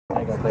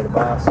I gotta play the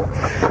boss. Oh,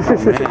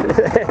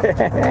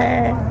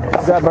 man.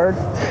 What's up, bird?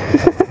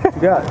 What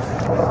you got?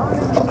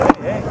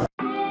 Hey.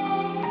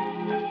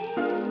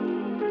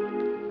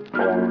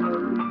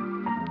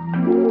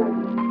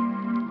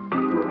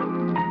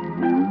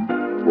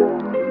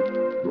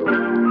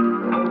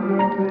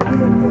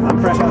 I'm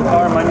fresh out of the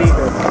car, my knee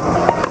hurts.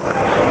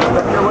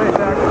 Your way,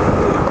 Zach.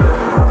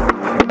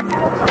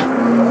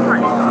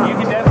 You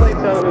can definitely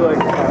tell who like.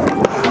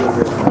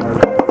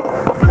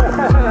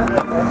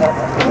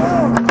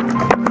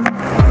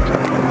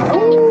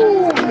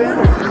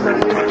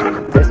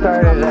 They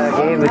started a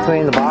game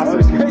between the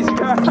bosses.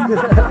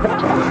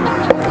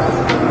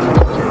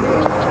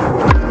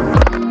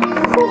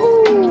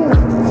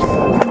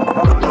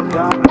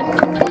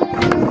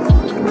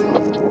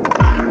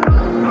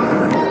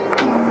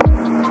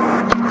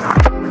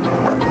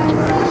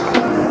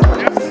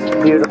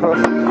 Beautiful.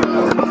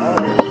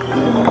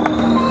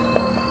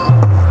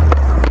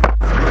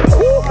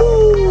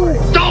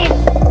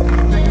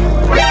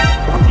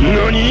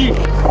 NANI?!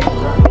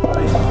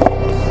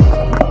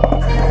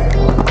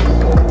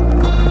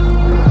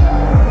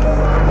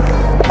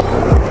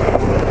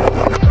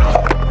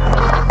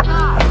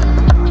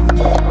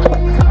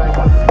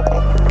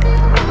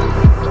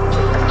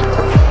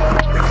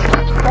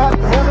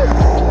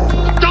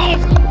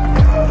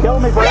 Kill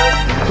me, bro.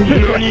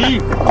 NANI?!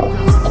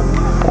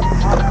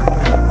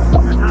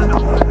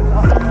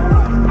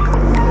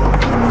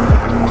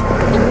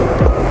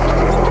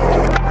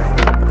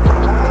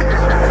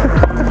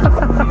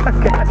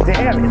 God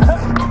damn it.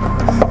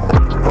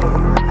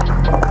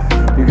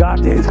 You got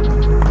this.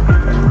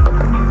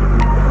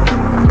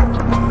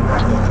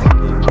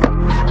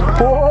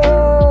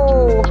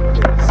 Whoa!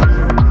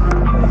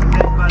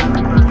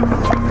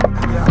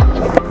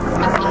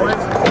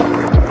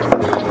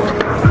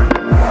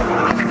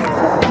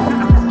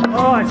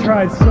 Oh, I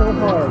tried so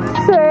hard.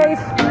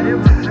 Safe.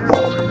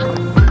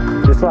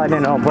 Just sliding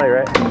in home play,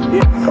 right?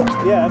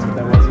 Yeah, that's what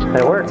that was.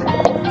 It worked. I'm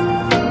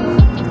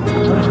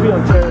just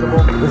feeling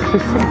charitable.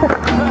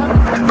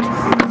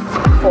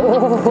 Oh!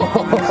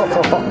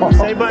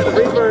 Saved by the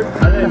Reaper.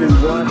 I didn't even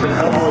run. I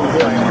don't know what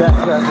you're doing.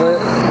 That's it.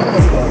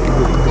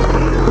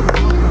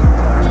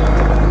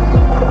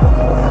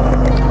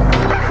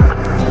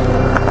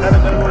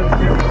 Haven't done one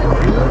too.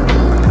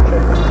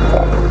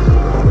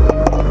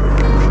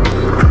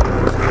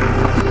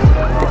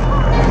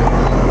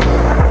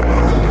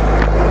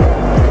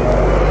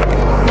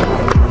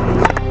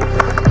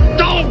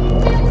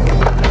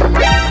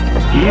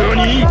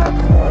 NANI?!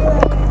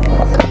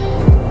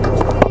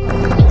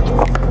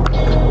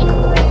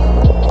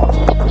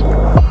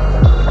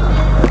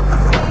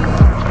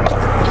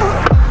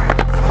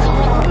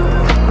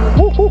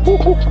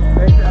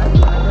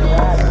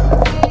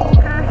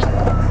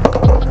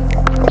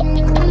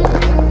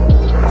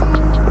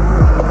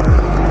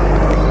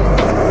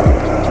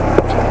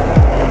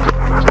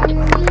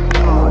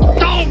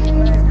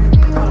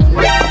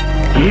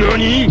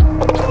 NANI?!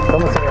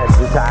 Someone say that's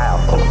the tile.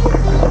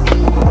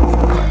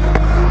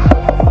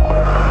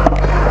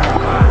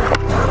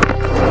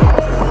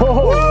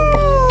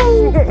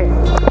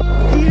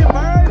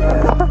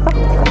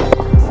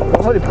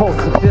 Somebody pulled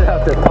some shit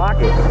out their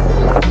pocket.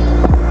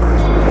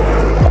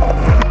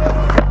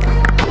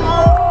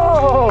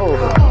 Oh!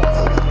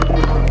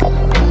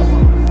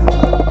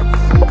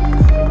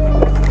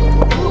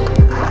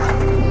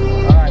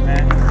 Alright,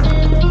 man.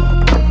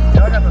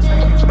 Y'all got those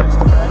things you switched,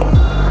 right?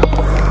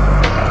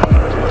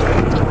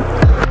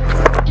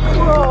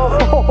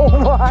 Oh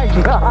my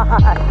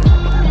god!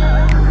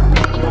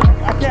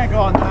 I can't go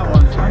on that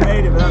one. I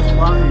made it, but that's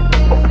fine.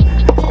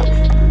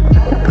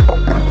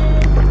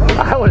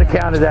 I would have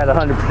counted that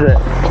 100%.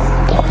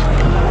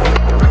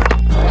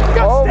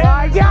 Oh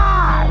my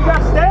god! You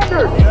got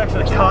standard! You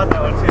actually caught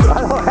that one too. I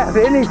don't have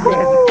any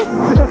standards.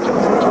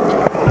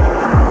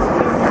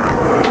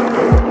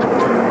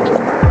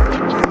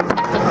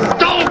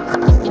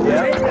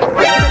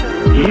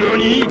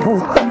 NANI?!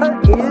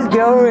 What is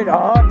going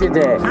on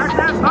today?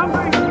 That's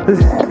hungry!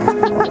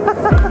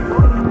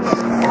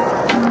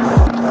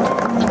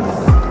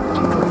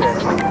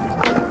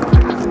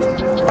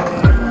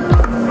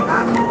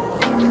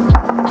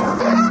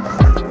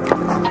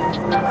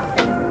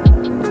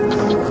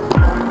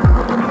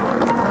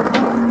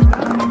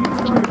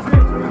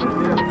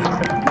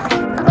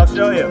 I'll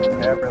show you.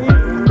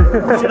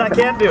 Shit I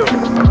can't do.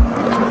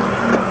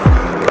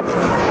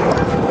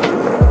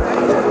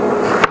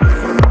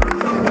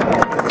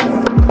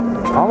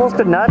 Almost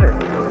a nutter.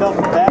 Felt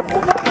bad.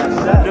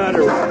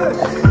 Nutter.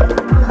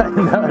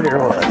 Nutter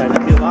one.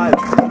 I'd be alive.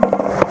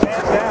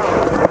 Hands down.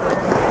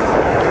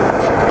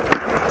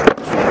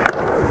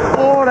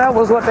 Oh, that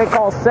was what they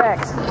call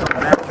sex.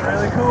 That's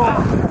really cool.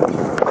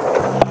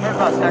 What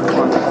about sex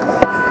ones?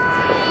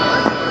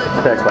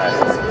 Sex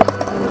glasses.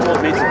 Well,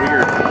 it makes it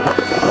weird.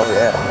 Oh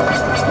yeah.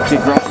 See,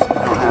 drunk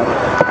don't have it.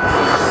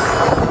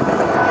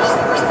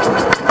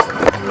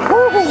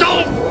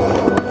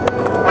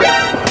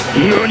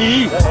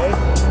 NANI?!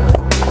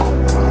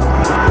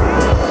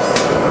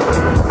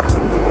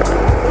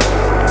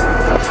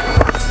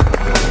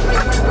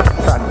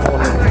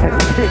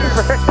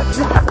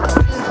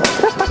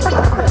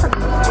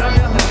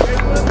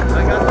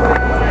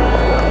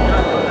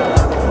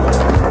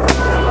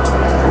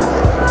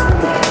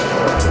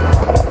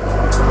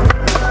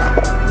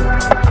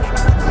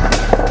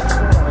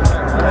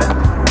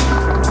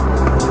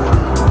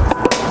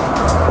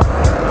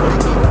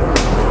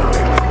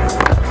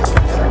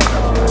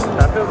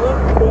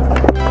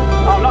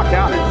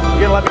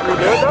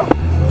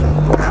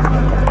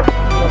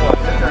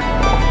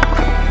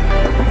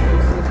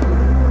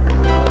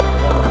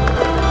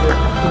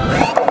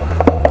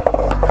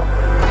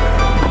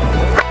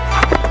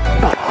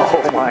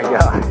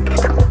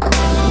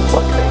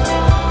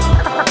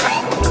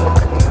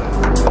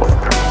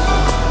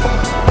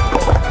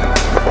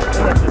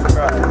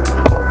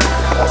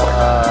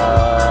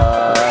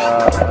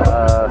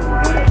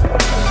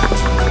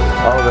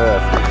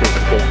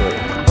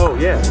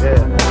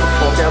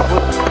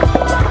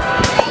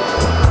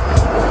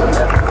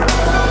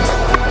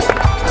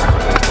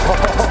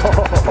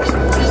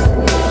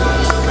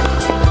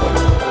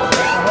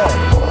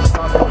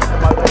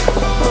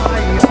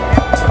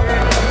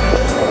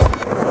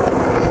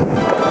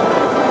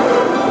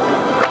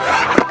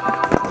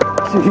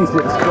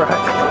 Jesus Christ.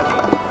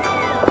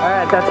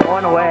 Alright, that's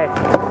one away.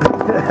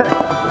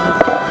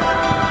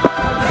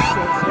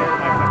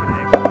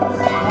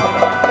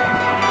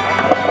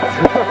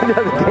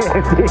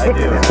 I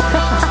do.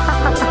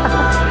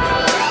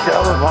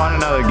 Sheldon want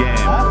another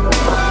game.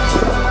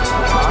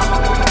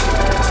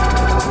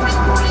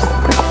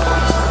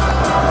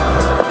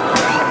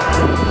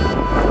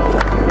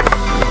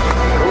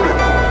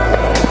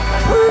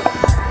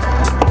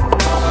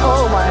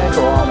 Oh, my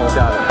ankle almost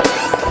got it.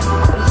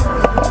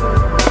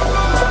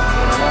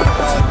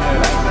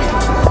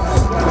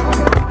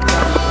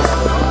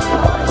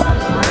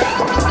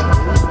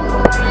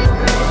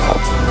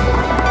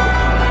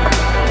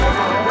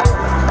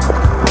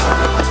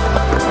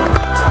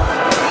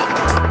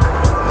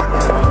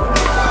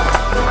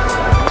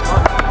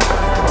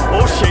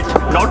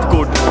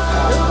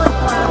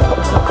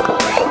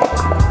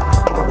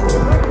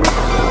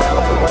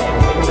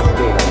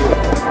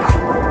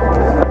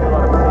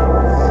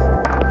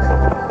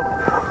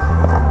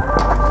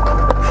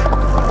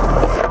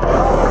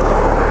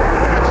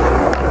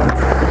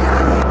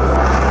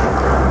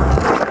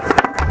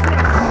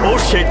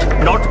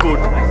 Not good.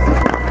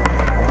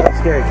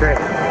 Scary trick.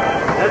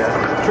 That's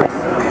a trick.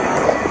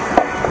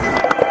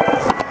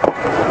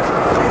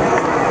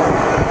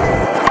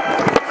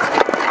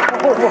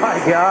 Oh my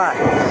God.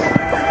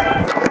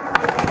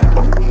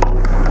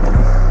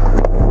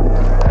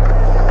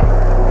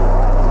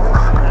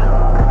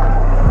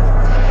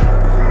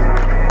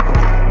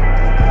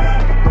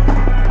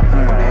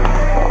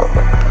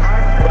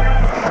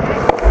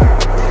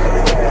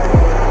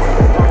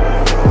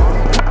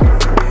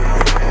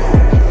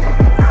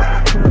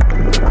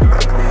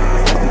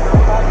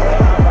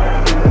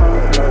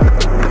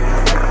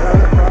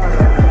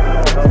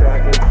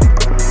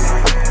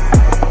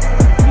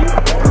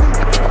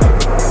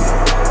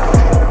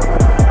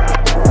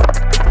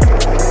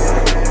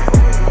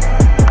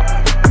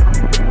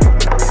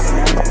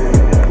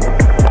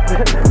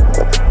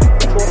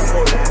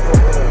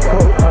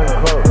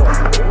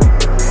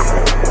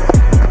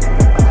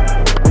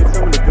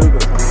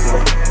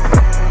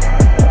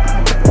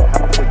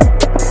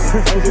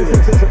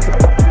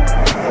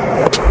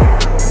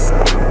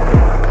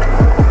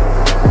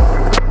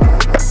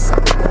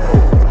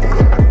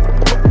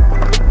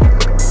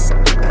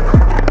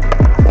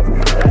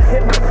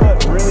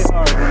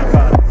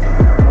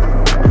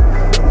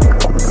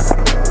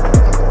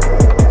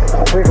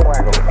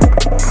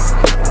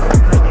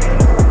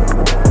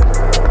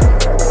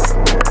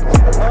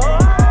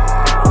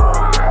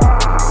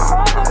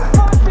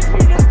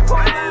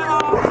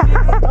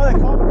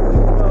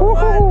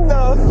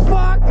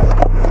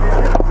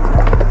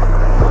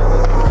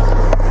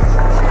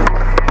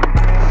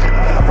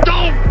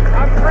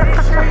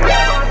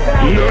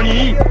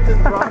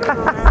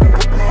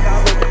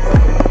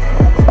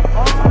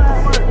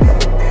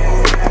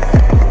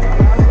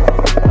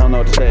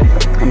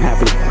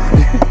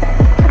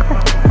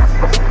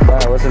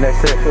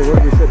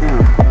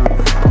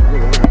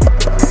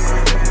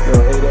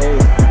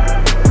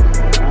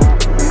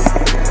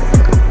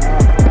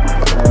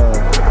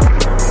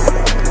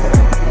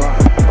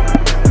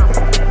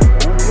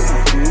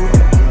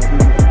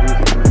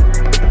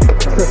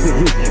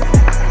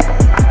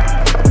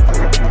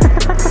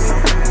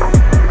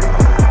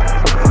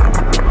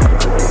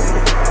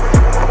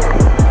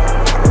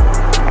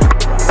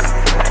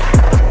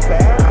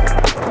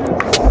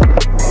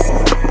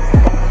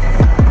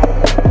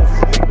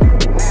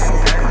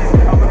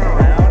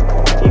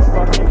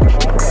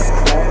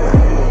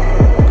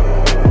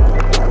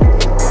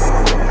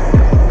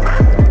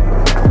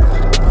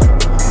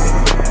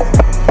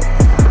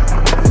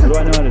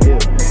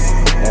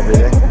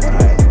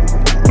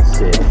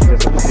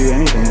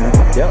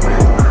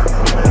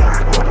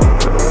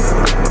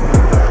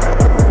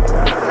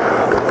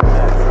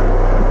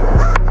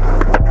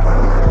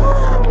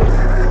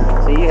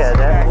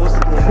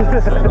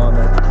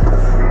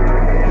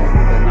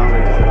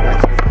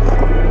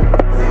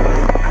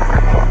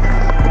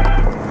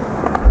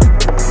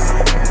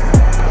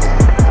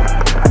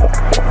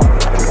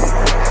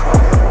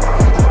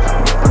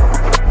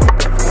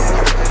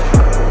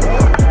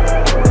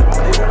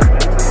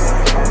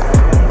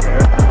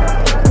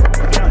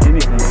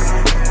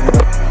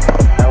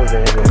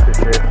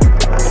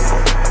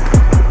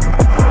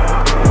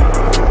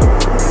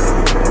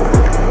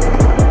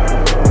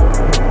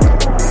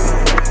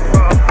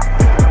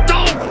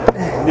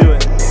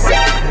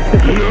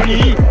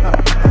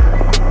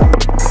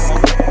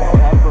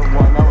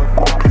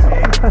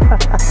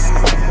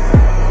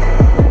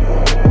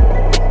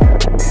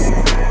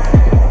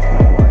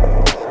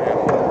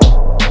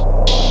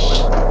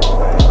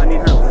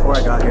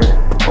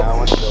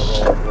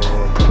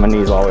 My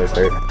knees always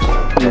hurt. I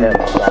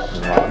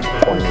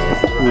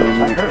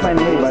hurt my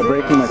knee by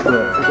breaking my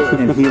foot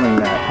and healing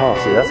that. Oh,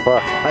 see, that's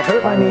fucked. I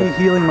hurt my knee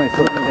healing my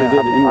foot. I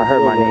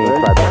hurt my knee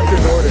by breaking.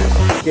 Doctor's order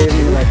gave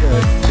me like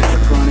a